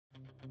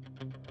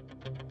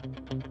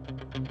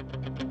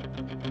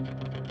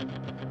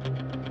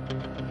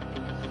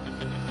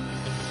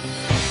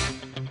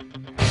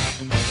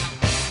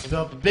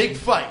The big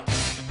fight.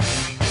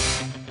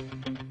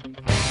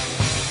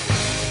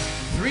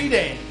 3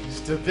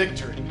 days to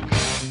victory.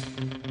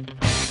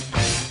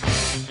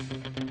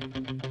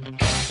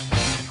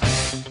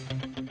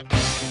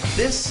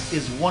 This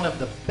is one of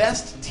the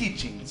best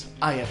teachings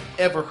I have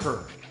ever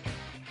heard.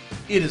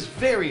 It is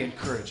very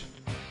encouraging.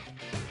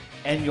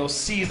 And you'll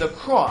see the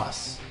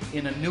cross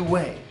in a new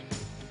way.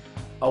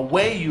 A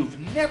way you've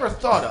never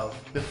thought of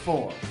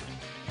before.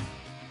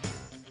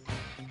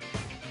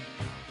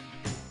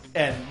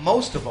 And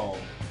most of all,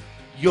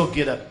 you'll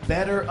get a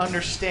better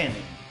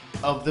understanding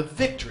of the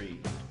victory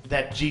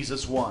that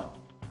Jesus won.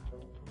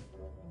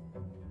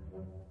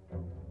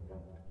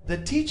 The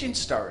teaching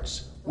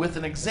starts with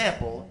an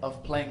example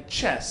of playing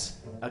chess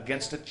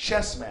against a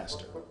chess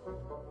master.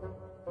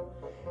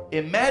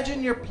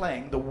 Imagine you're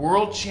playing the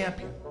world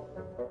champion,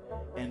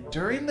 and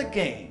during the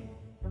game,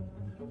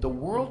 the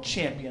world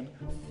champion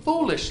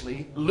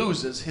foolishly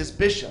loses his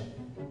bishop.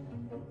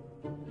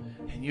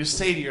 And you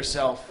say to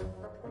yourself,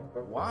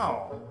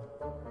 wow,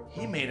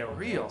 he made a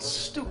real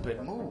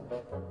stupid move.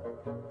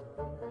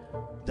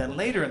 Then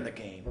later in the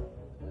game,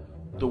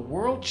 the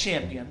world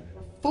champion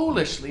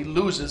foolishly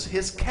loses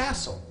his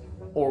castle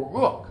or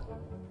rook.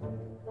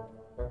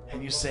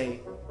 And you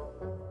say,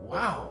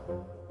 wow,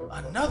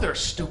 another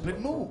stupid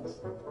move.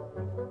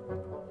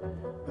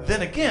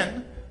 Then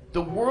again,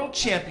 the world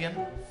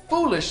champion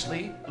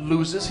foolishly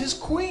loses his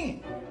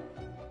queen.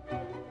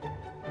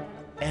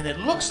 And it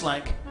looks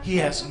like he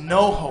has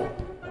no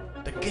hope.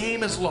 The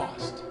game is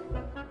lost.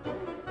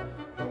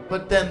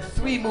 But then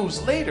 3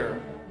 moves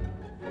later,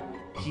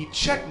 he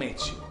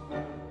checkmates you.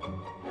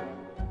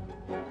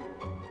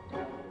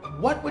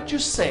 What would you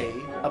say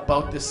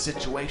about this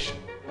situation?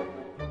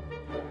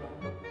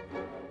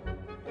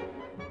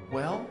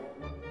 Well,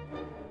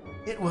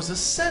 it was a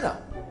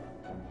setup.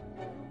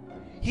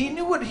 He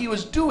knew what he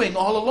was doing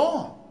all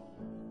along.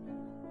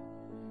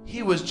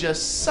 He was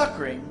just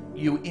suckering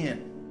you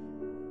in.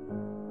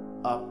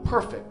 A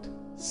perfect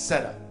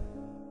setup.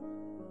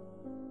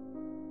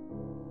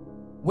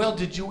 Well,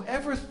 did you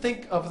ever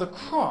think of the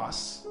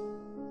cross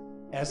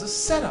as a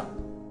setup?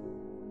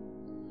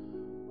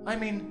 I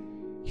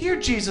mean, here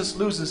Jesus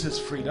loses his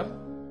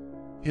freedom,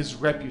 his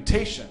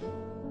reputation,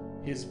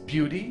 his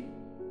beauty,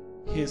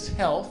 his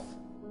health,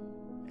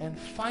 and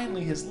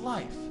finally his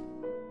life.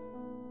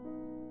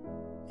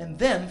 And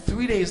then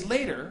 3 days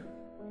later,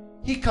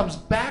 he comes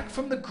back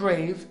from the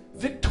grave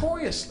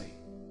victoriously.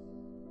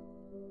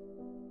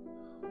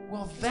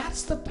 Well,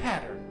 that's the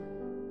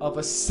pattern of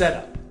a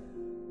setup.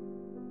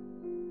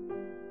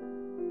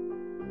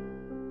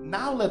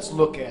 Now let's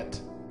look at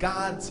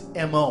God's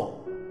MO,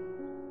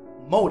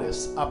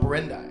 modus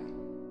operandi.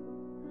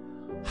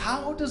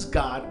 How does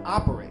God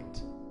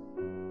operate?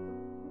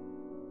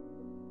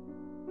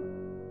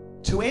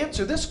 To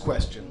answer this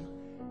question,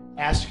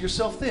 ask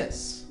yourself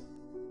this.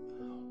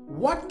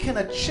 What can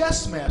a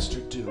chess master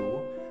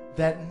do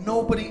that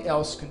nobody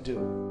else can do?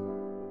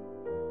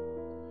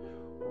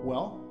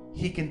 Well,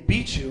 he can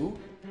beat you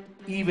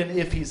even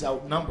if he's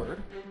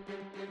outnumbered.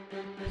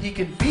 He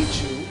can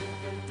beat you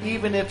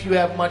even if you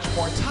have much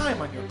more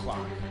time on your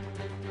clock.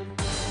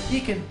 He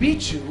can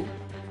beat you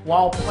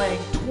while playing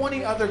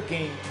 20 other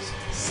games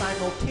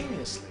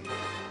simultaneously.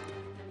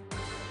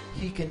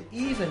 He can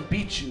even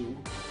beat you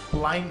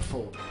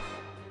blindfolded.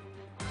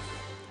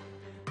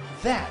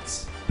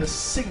 That's the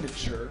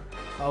signature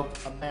of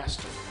a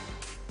master.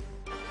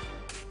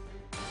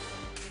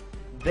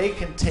 They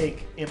can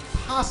take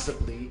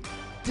impossibly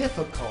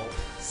difficult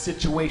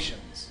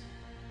situations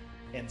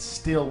and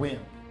still win.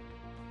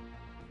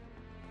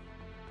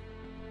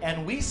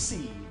 And we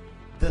see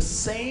the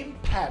same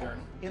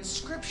pattern in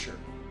Scripture.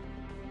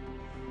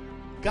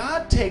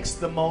 God takes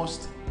the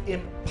most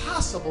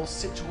impossible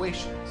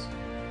situations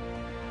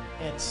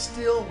and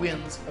still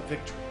wins a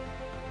victory.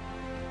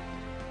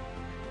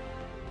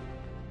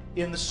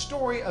 In the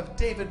story of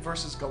David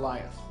versus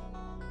Goliath,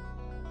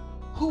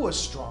 who was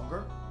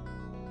stronger?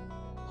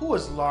 Who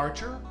was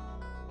larger?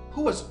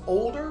 Who was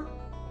older?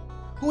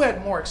 Who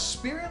had more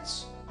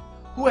experience?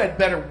 Who had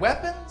better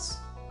weapons?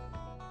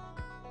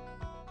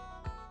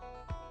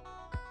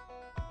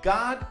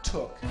 God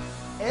took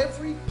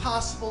every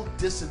possible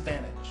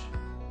disadvantage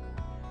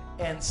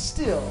and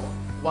still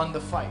won the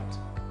fight.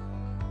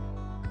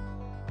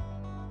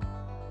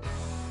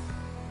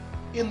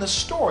 In the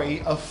story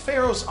of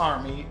Pharaoh's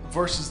army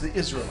versus the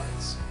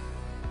Israelites,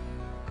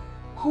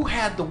 who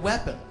had the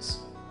weapons?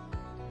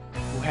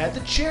 Who had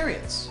the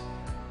chariots?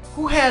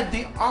 Who had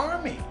the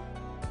army?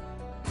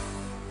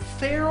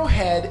 Pharaoh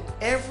had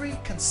every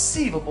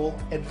conceivable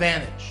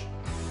advantage.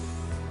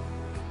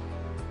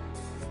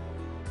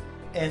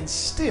 And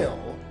still,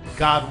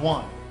 God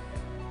won.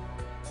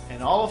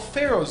 And all of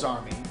Pharaoh's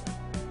army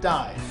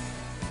died.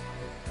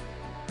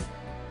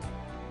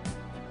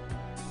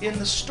 In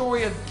the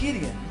story of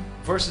Gideon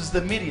versus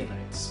the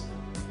Midianites,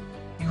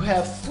 you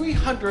have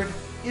 300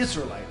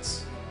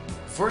 Israelites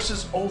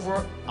versus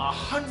over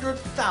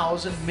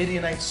 100,000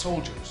 Midianite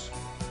soldiers.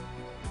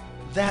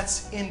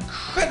 That's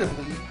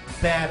incredibly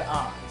bad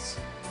odds.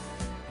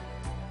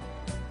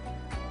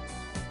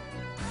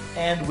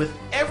 and with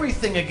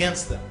everything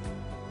against them,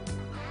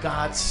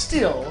 God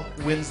still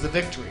wins the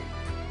victory.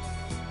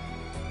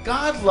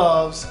 God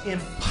loves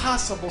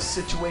impossible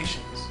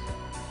situations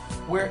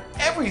where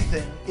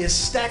everything is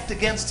stacked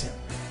against him.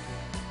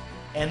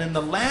 And in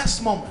the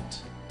last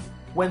moment,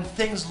 when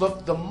things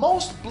look the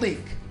most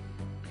bleak,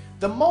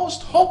 the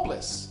most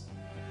hopeless,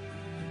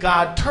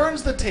 God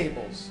turns the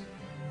tables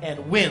and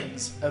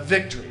wins a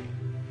victory.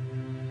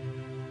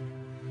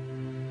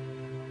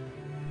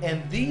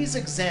 And these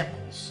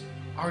examples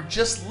are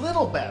just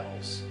little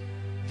battles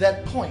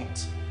that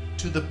point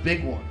to the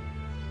big one.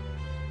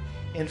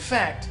 In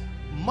fact,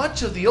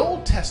 much of the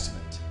Old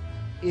Testament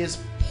is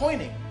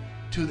pointing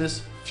to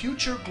this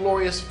future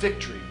glorious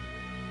victory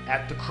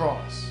at the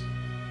cross.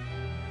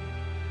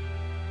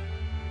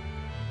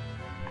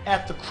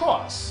 At the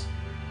cross,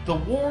 the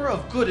war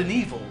of good and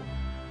evil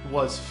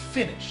was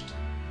finished.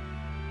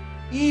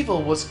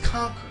 Evil was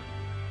conquered.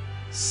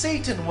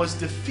 Satan was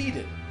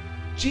defeated.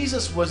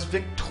 Jesus was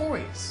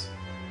victorious.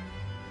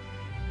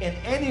 And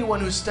anyone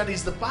who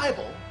studies the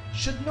Bible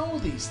should know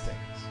these things.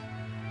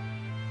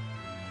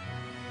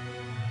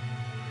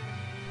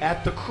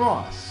 At the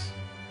cross,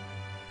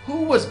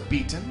 who was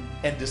beaten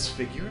and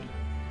disfigured?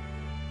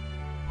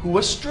 Who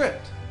was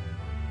stripped?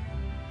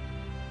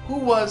 Who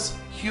was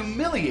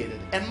humiliated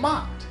and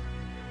mocked?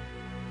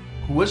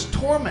 Who was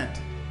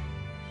tormented?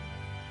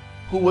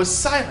 Who was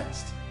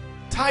silenced,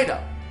 tied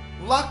up,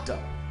 locked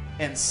up,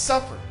 and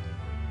suffered?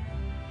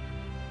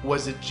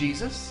 Was it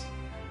Jesus?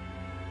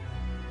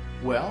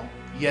 Well,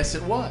 yes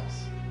it was.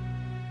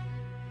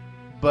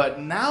 But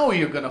now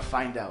you're going to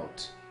find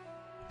out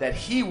that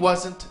he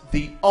wasn't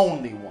the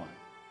only one.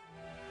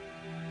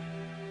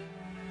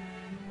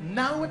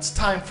 Now it's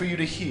time for you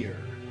to hear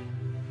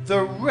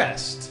the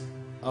rest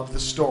of the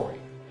story.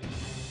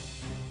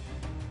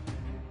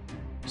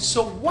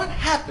 So what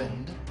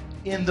happened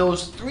in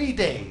those 3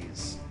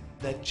 days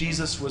that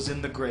Jesus was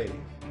in the grave?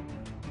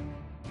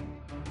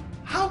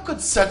 How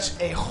could such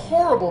a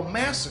horrible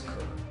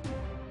massacre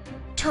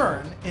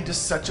turn into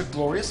such a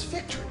glorious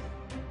victory?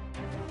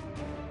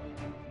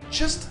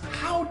 Just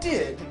how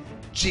did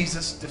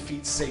Jesus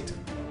defeat Satan?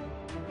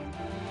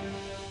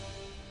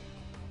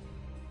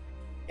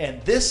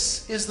 And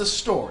this is the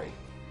story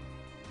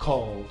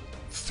called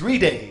 3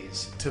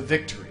 Days to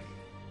Victory.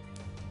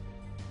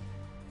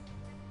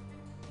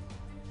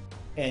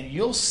 And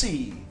you'll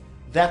see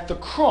that the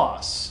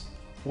cross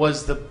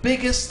was the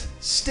biggest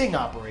sting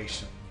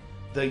operation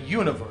the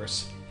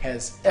universe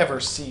has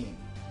ever seen.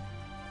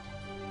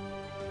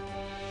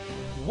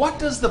 What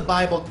does the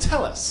Bible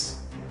tell us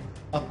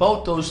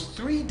about those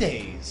 3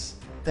 days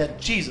that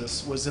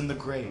Jesus was in the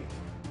grave?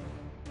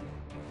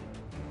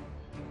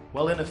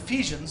 Well, in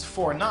Ephesians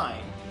 4:9,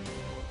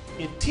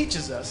 it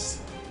teaches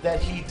us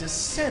that he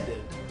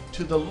descended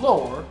to the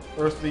lower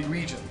earthly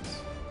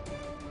regions.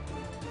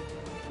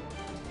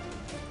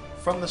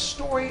 From the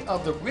story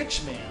of the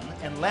rich man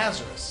and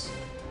Lazarus,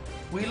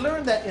 we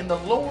learn that in the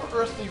lower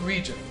earthly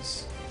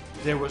regions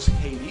there was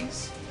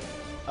Hades,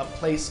 a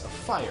place of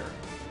fire,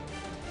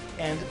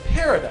 and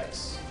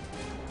paradise,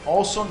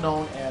 also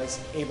known as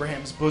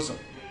Abraham's bosom.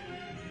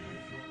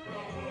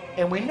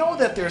 And we know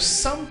that there's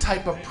some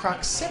type of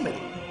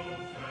proximity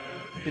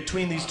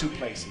between these two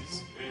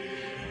places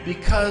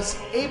because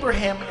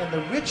Abraham and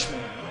the rich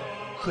man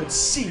could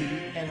see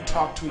and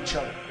talk to each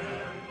other.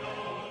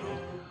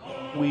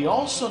 We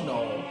also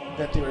know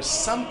that there is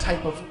some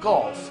type of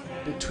gulf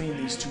between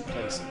these two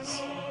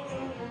places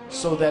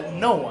so that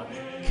no one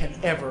can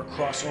ever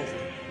cross over.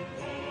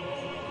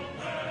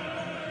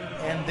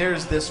 And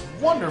there's this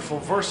wonderful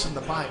verse in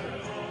the Bible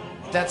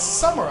that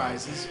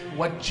summarizes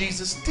what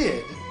Jesus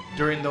did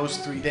during those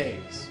 3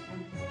 days.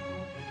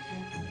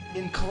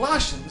 In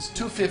Colossians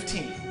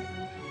 2:15,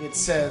 it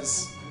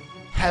says,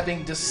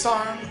 having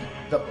disarmed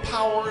the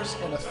powers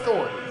and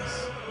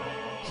authorities,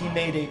 he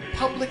made a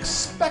public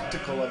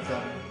spectacle of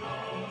them,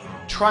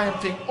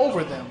 triumphing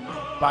over them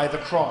by the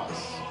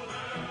cross.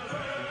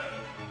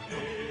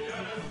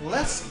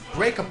 Let's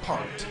break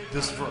apart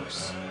this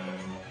verse.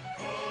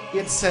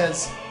 It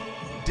says,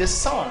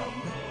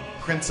 disarmed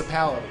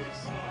principalities.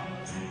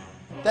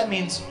 That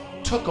means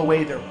took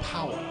away their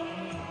power.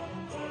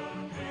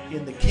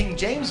 In the King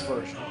James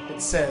Version,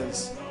 it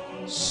says,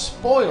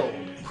 spoiled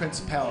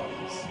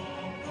principalities.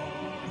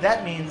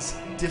 That means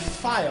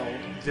defiled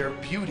their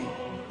beauty.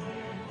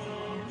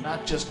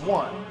 Not just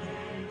one,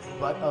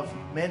 but of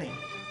many.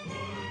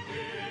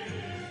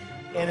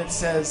 And it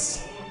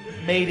says,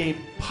 made a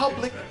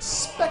public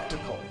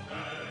spectacle.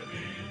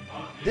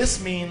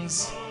 This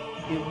means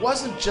it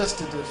wasn't just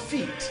a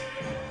defeat,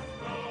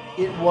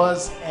 it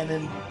was an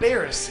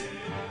embarrassing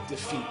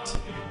defeat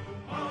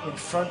in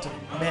front of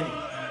many.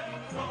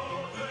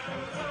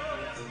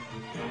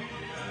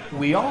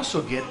 We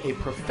also get a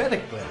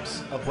prophetic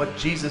glimpse of what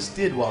Jesus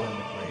did while in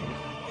the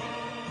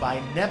grave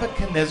by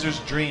Nebuchadnezzar's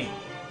dream.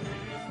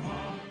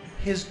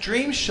 His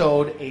dream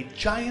showed a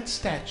giant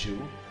statue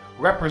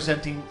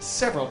representing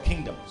several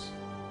kingdoms,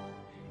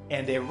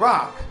 and a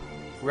rock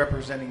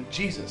representing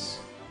Jesus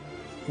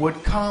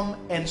would come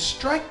and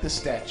strike the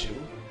statue,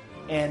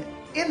 and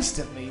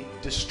instantly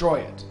destroy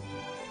it.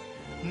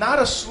 Not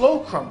a slow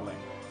crumbling,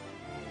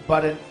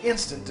 but an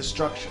instant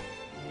destruction.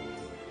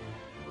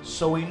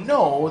 So we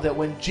know that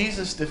when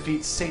Jesus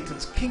defeats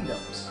Satan's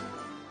kingdoms,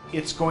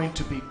 it's going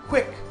to be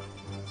quick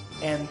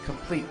and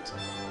complete.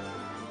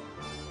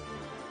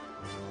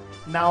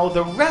 Now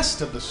the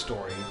rest of the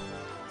story,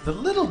 the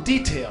little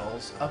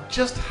details of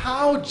just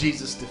how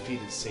Jesus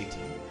defeated Satan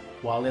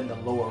while in the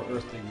lower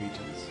earthly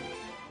regions,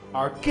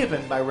 are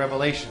given by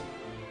revelation.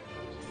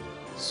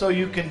 So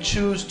you can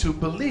choose to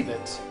believe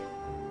it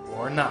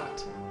or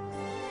not.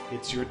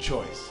 It's your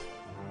choice.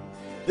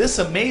 This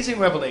amazing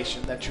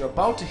revelation that you're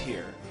about to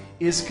hear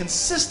is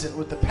consistent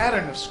with the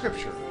pattern of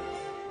Scripture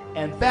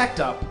and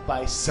backed up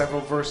by several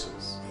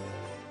verses.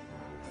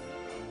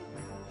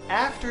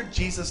 After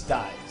Jesus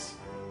dies,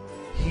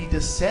 he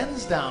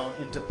descends down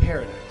into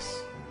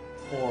paradise,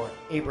 or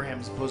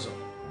Abraham's bosom.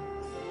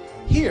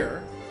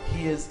 Here,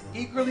 he is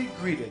eagerly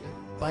greeted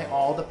by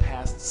all the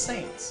past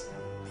saints.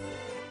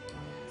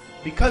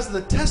 Because of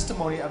the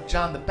testimony of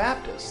John the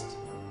Baptist,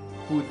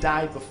 who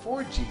died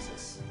before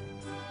Jesus,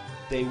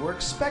 they were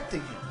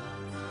expecting him.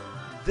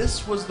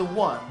 This was the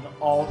one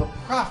all the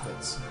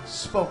prophets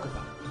spoke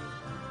about.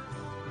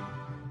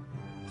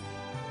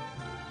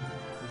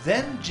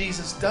 Then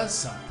Jesus does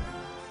something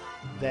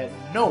that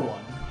no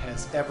one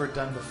has ever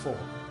done before.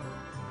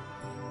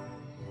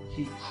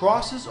 He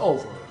crosses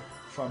over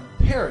from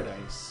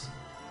paradise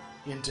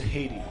into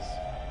Hades.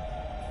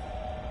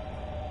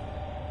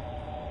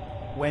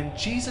 When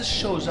Jesus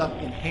shows up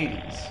in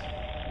Hades,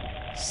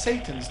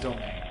 Satan's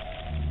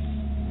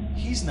domain,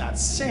 he's not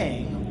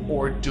saying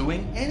or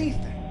doing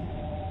anything.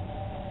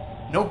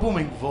 No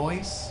booming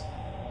voice,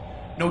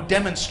 no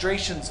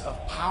demonstrations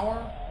of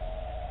power,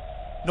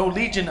 no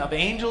legion of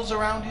angels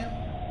around him.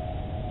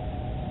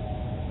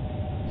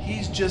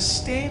 He's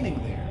just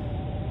standing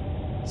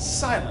there,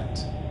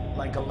 silent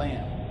like a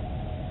lamb.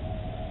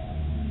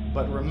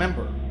 But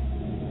remember,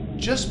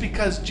 just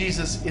because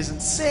Jesus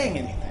isn't saying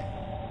anything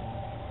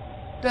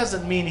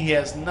doesn't mean he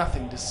has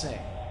nothing to say.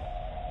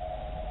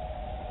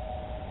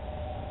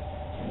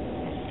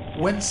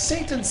 When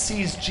Satan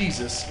sees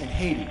Jesus in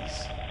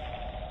Hades,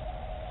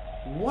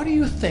 what do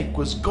you think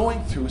was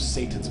going through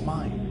Satan's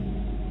mind?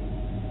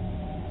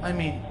 I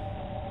mean,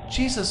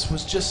 Jesus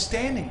was just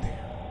standing there,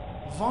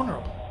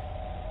 vulnerable.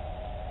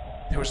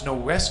 There was no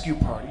rescue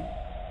party.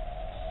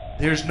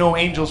 There's no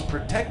angels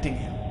protecting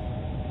him.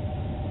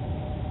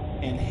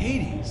 And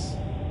Hades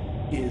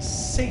is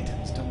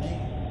Satan's domain.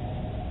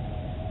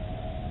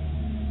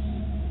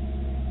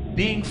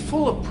 Being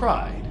full of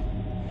pride,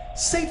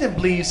 Satan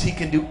believes he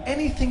can do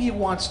anything he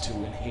wants to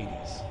in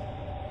Hades,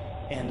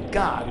 and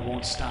God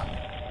won't stop him.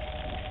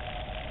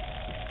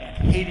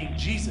 And hating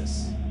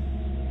Jesus,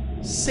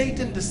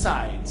 Satan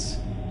decides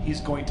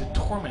he's going to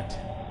torment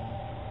him,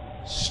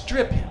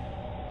 strip him,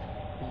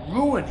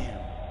 ruin him,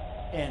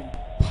 and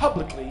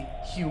publicly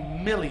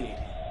humiliate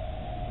him.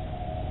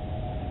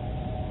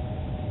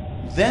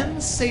 Then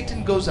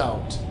Satan goes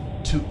out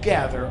to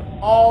gather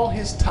all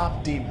his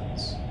top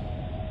demons,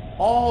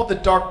 all the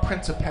dark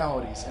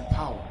principalities and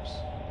powers,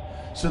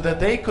 so that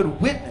they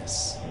could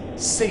witness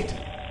Satan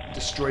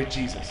destroy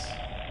Jesus.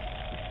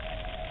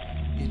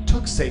 It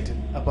took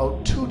Satan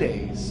about 2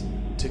 days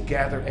to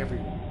gather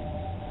everyone.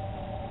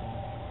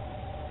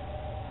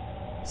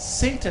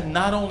 Satan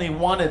not only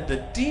wanted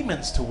the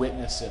demons to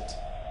witness it,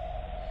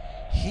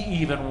 he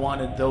even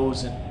wanted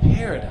those in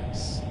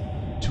paradise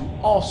to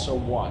also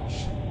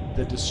watch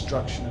the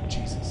destruction of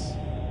Jesus.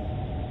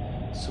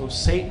 So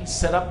Satan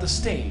set up the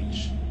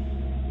stage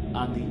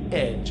on the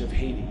edge of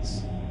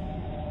Hades.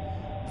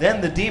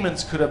 Then the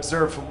demons could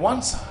observe from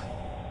one side,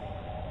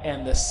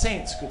 and the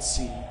saints could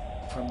see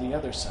from the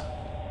other side.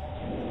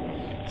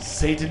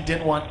 Satan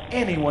didn't want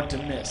anyone to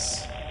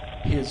miss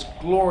his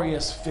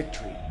glorious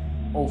victory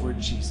over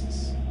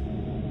Jesus.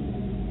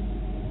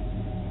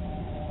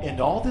 And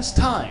all this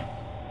time,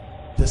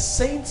 the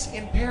saints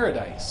in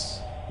paradise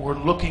were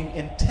looking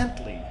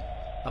intently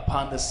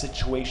upon the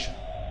situation.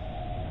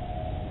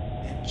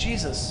 And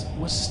Jesus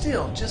was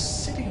still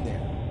just sitting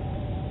there,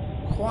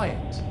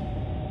 quiet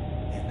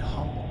and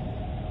humble.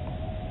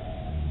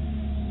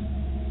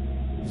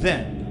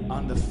 Then,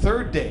 on the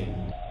third day,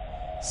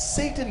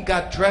 Satan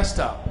got dressed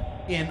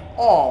up in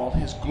all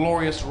his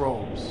glorious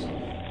robes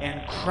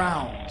and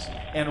crowns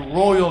and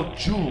royal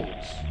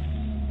jewels.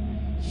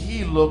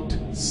 He looked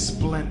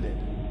splendid.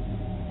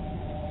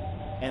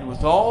 And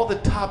with all the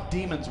top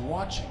demons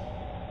watching,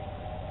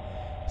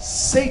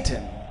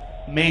 Satan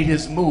made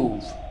his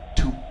move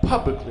to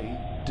publicly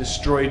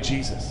destroy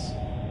Jesus.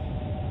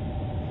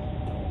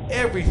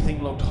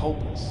 Everything looked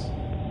hopeless.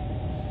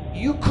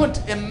 You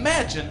couldn't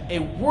imagine a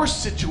worse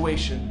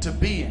situation to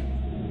be in.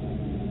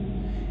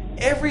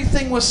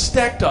 Everything was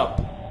stacked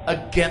up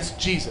against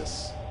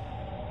Jesus.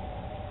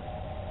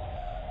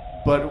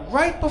 But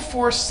right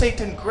before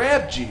Satan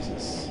grabbed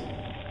Jesus,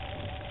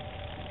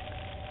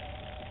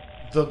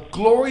 the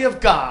glory of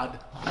God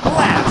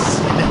blasts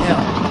into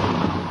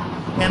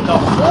hell, and the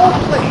whole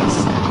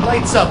place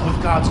lights up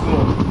with God's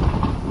glory.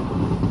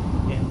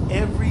 And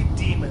every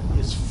demon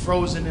is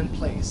frozen in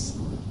place,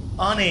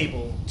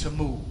 unable to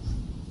move.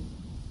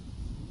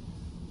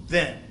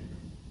 Then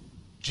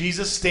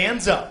Jesus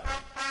stands up.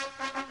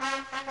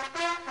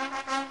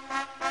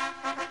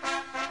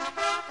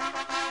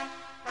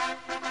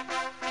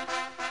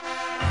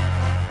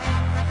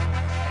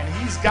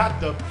 And he's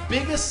got the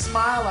biggest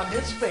smile on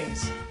his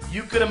face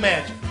you could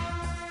imagine.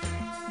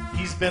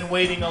 He's been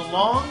waiting a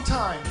long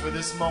time for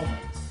this moment.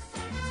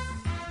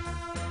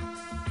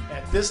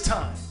 At this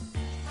time,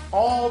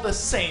 all the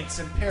saints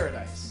in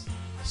paradise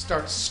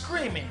start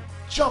screaming,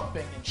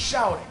 jumping, and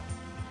shouting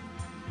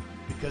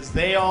because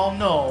they all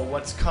know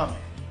what's coming.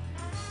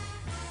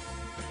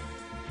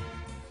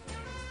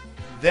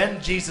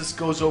 Then Jesus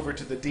goes over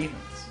to the demons.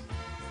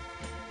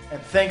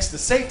 And thanks to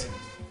Satan,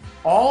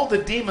 all the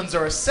demons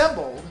are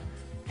assembled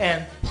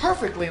and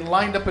perfectly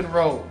lined up in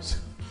rows.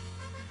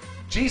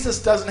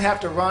 Jesus doesn't have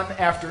to run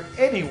after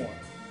anyone.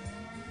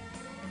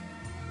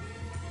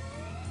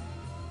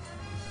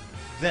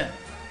 Then,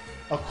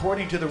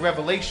 according to the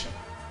revelation,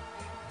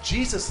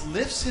 Jesus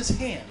lifts his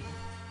hand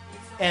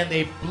and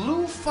a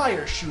blue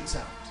fire shoots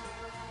out.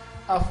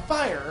 A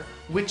fire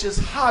which is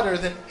hotter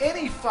than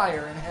any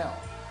fire in hell.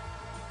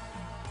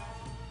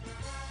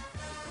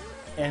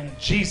 And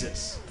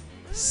Jesus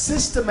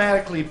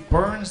systematically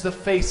burns the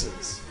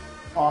faces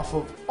off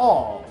of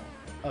all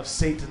of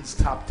Satan's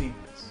top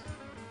demons.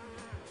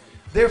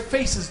 Their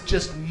faces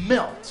just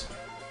melt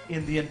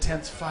in the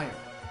intense fire.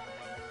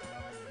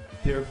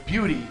 Their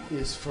beauty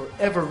is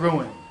forever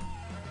ruined,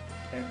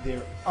 and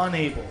they're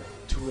unable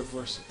to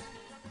reverse it.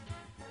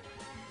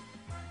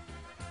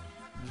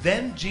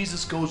 Then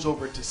Jesus goes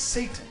over to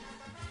Satan,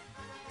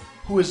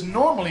 who is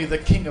normally the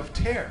king of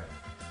terror,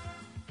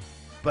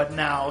 but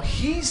now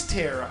he's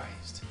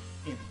terrorized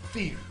in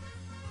fear.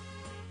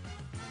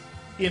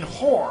 In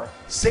horror,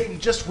 Satan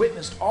just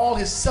witnessed all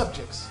his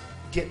subjects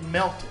get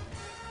melted.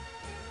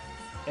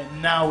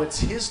 And now it's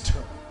his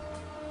turn.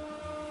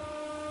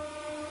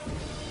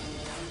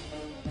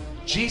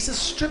 Jesus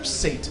strips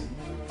Satan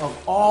of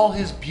all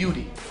his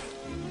beauty,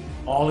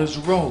 all his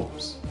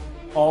robes,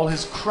 all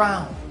his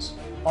crowns,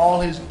 all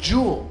his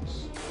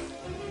jewels.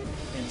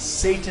 And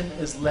Satan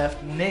is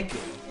left naked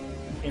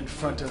in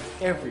front of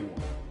everyone.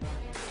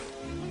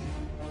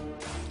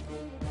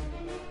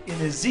 In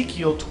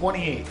Ezekiel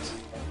 28,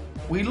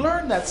 we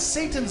learn that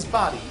Satan's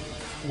body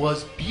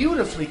was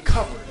beautifully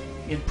covered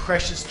in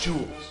precious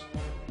jewels.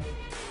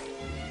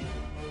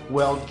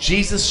 Well,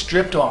 Jesus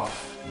stripped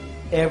off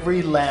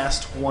every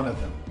last one of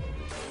them.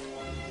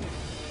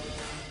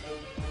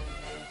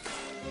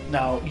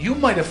 Now, you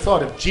might have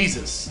thought of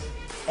Jesus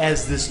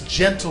as this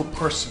gentle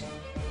person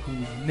who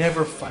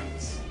never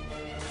fights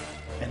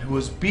and who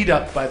was beat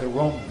up by the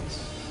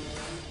Romans.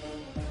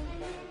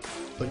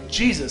 But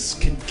Jesus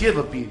can give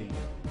a beating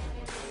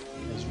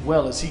as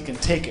well as he can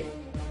take it.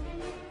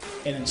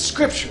 And in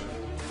Scripture,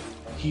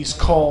 he's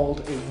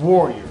called a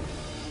warrior.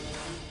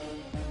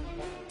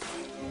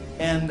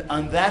 And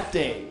on that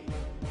day,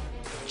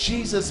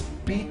 Jesus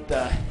beat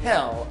the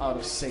hell out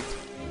of Satan.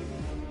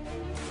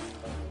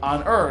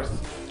 On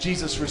earth,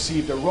 Jesus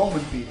received a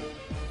Roman beating.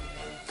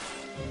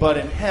 But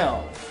in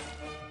hell,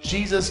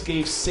 Jesus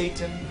gave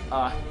Satan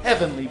a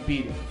heavenly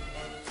beating.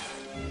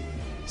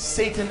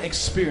 Satan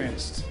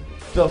experienced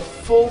the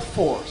full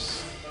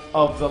force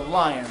of the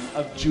Lion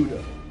of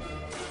Judah.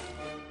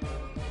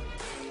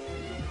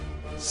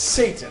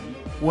 Satan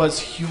was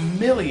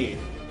humiliated,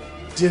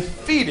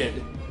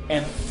 defeated,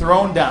 and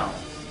thrown down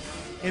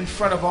in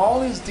front of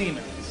all his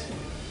demons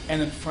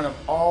and in front of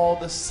all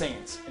the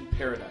saints in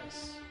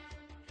paradise.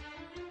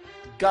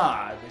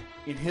 God,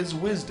 in his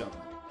wisdom,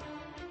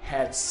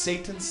 had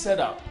Satan set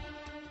up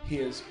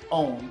his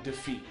own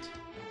defeat.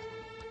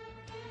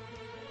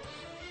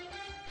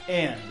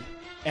 And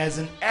as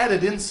an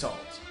added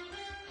insult,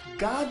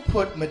 God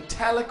put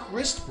metallic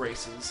wrist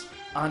braces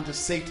onto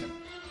Satan.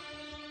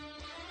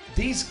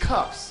 These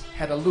cuffs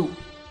had a loop,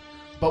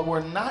 but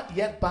were not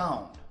yet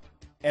bound,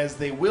 as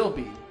they will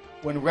be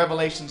when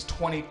Revelations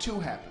 22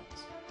 happens.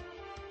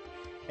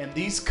 And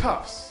these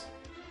cuffs,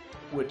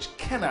 which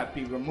cannot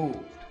be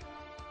removed,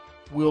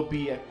 will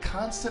be a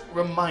constant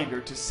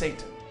reminder to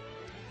Satan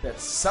that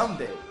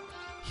someday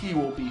he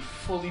will be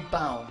fully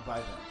bound by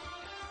them.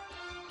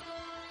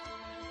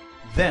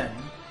 Then,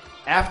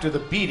 after the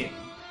beating,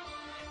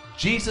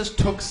 Jesus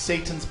took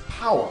Satan's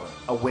power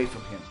away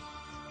from him,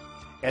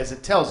 as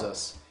it tells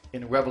us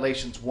in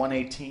Revelations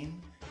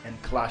 1:18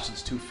 and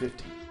Colossians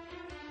 2:15.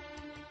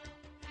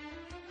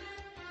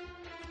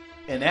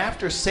 And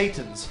after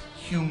Satan's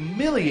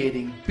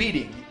humiliating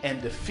beating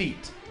and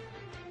defeat,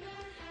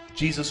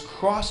 Jesus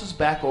crosses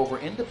back over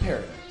into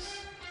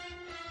paradise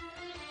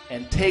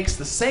and takes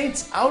the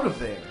saints out of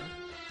there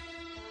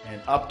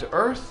and up to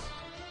earth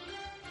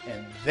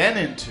and then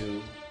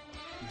into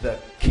the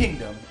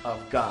kingdom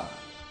of God.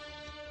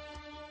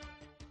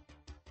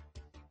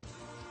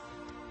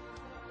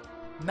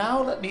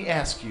 Now let me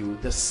ask you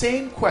the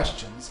same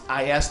questions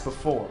I asked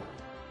before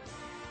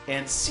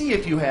and see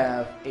if you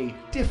have a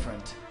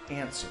different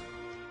answer.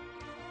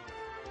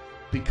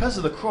 Because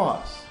of the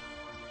cross,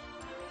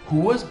 who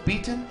was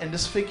beaten and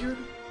disfigured?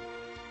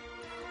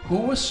 Who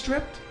was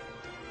stripped?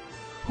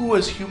 Who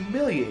was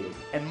humiliated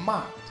and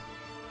mocked?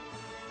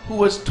 Who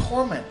was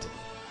tormented?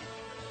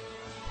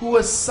 Who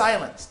was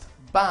silenced,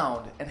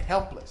 bound, and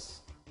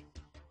helpless?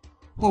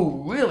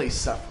 Who really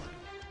suffered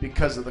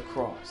because of the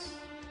cross?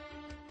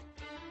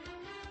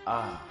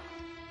 Ah,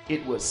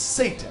 it was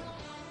Satan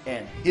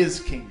and his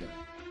kingdom.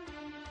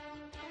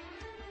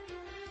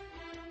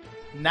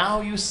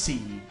 Now you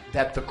see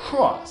that the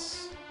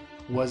cross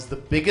was the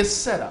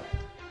biggest setup,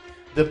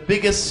 the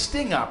biggest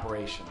sting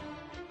operation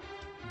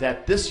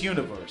that this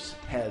universe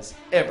has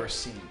ever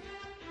seen.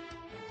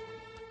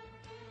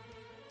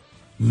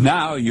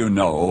 Now you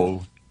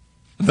know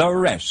the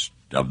rest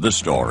of the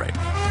story.